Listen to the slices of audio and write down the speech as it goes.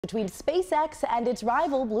Between SpaceX and its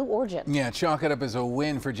rival Blue Origin. Yeah, chalk it up as a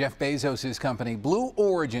win for Jeff Bezos' company. Blue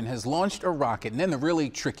Origin has launched a rocket, and then the really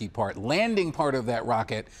tricky part, landing part of that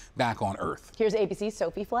rocket back on Earth. Here's ABC's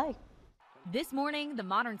Sophie Flay. This morning, the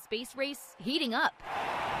modern space race heating up.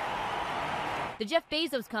 The Jeff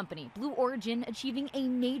Bezos company, Blue Origin, achieving a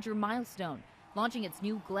major milestone, launching its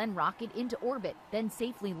new Glenn rocket into orbit, then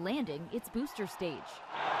safely landing its booster stage.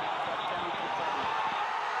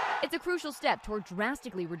 It's a crucial step toward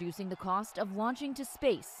drastically reducing the cost of launching to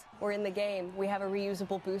space. We're in the game. We have a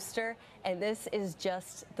reusable booster, and this is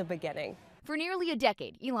just the beginning. For nearly a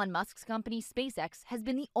decade, Elon Musk's company SpaceX has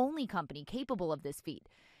been the only company capable of this feat.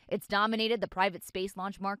 It's dominated the private space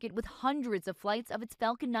launch market with hundreds of flights of its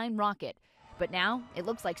Falcon 9 rocket. But now, it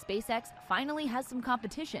looks like SpaceX finally has some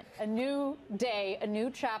competition. A new day, a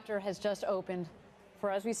new chapter has just opened for,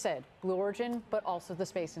 as we said, Blue Origin, but also the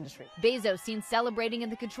space industry. Bezos seen celebrating in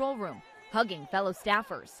the control room, hugging fellow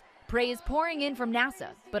staffers. Praise pouring in from NASA,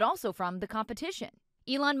 but also from the competition.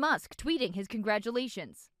 Elon Musk tweeting his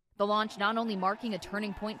congratulations. The launch not only marking a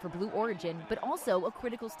turning point for Blue Origin, but also a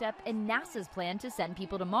critical step in NASA's plan to send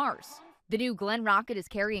people to Mars. The new Glenn rocket is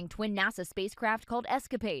carrying twin NASA spacecraft called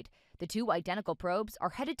Escapade. The two identical probes are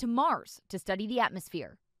headed to Mars to study the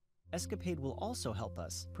atmosphere. Escapade will also help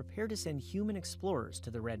us prepare to send human explorers to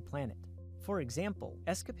the Red Planet. For example,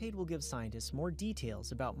 Escapade will give scientists more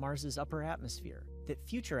details about Mars's upper atmosphere that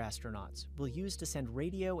future astronauts will use to send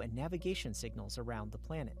radio and navigation signals around the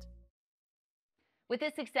planet. With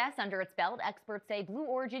this success under its belt, experts say Blue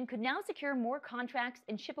Origin could now secure more contracts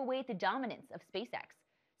and chip away at the dominance of SpaceX.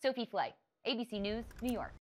 Sophie Flay, ABC News, New York.